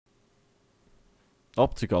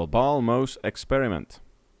Optical ball mouse experiment.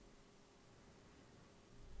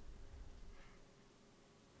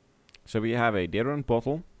 So we have a deodorant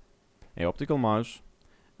bottle, a optical mouse,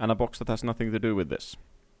 and a box that has nothing to do with this.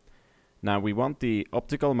 Now we want the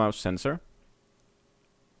optical mouse sensor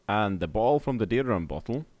and the ball from the deodorant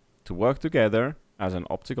bottle to work together as an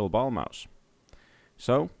optical ball mouse.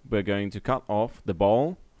 So we're going to cut off the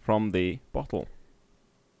ball from the bottle.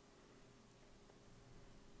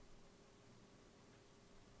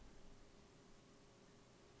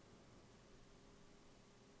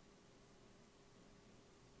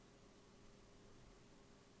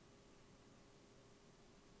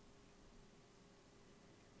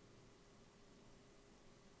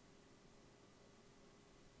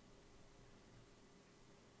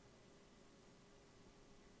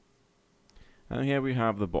 And here we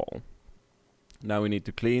have the ball. Now we need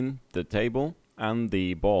to clean the table and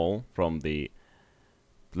the ball from the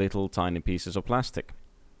little tiny pieces of plastic.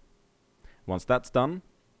 Once that's done,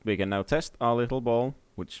 we can now test our little ball,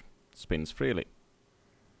 which spins freely.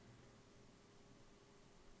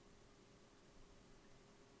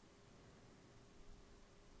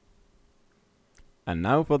 And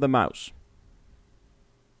now for the mouse.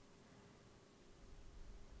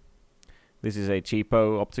 This is a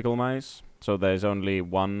cheapo optical mouse, so there's only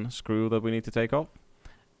one screw that we need to take off,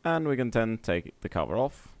 and we can then take the cover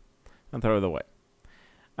off and throw it away.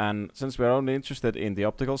 And since we're only interested in the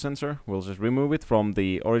optical sensor, we'll just remove it from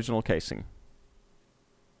the original casing.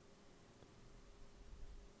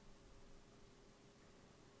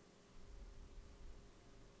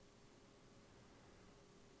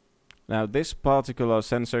 Now this particular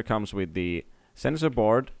sensor comes with the sensor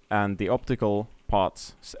board and the optical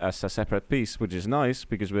parts as a separate piece, which is nice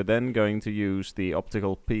because we're then going to use the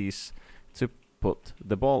optical piece to put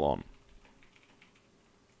the ball on.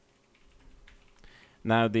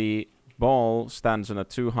 Now the ball stands on a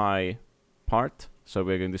too high part, so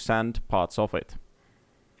we're going to sand parts of it.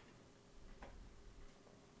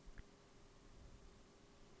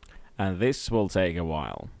 And this will take a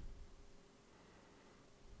while.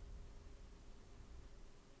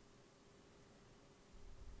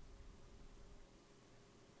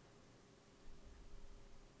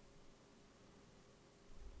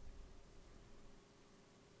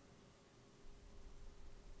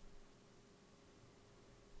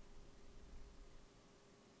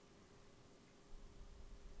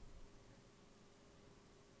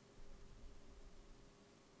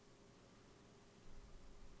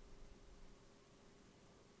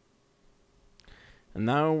 And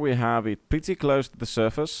now we have it pretty close to the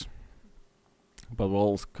surface, but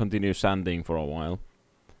we'll continue sanding for a while.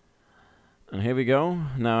 And here we go.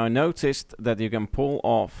 Now I noticed that you can pull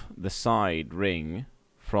off the side ring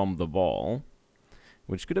from the ball,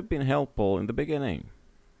 which could have been helpful in the beginning.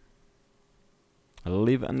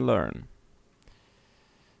 Live and learn.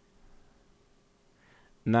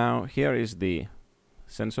 Now here is the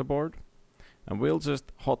sensor board, and we'll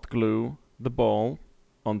just hot glue the ball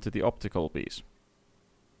onto the optical piece.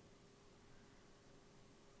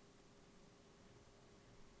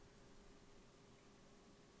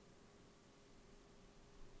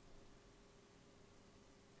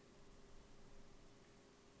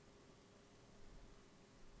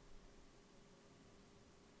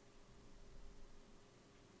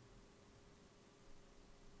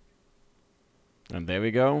 And there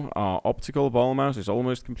we go, our optical ball mouse is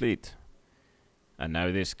almost complete. And now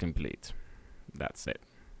it is complete. That's it.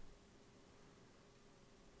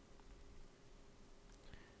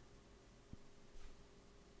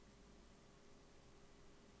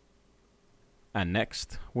 And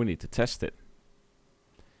next, we need to test it.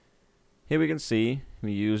 Here we can see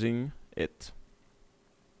me using it.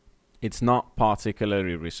 It's not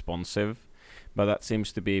particularly responsive, but that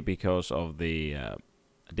seems to be because of the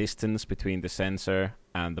distance between the sensor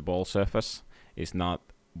and the ball surface is not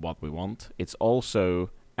what we want. It's also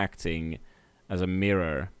acting as a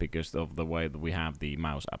mirror because of the way that we have the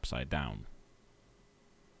mouse upside down.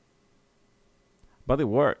 But it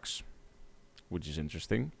works, which is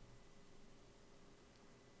interesting.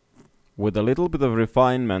 With a little bit of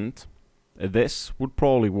refinement, this would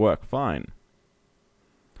probably work fine.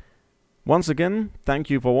 Once again, thank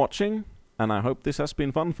you for watching, and I hope this has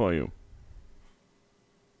been fun for you.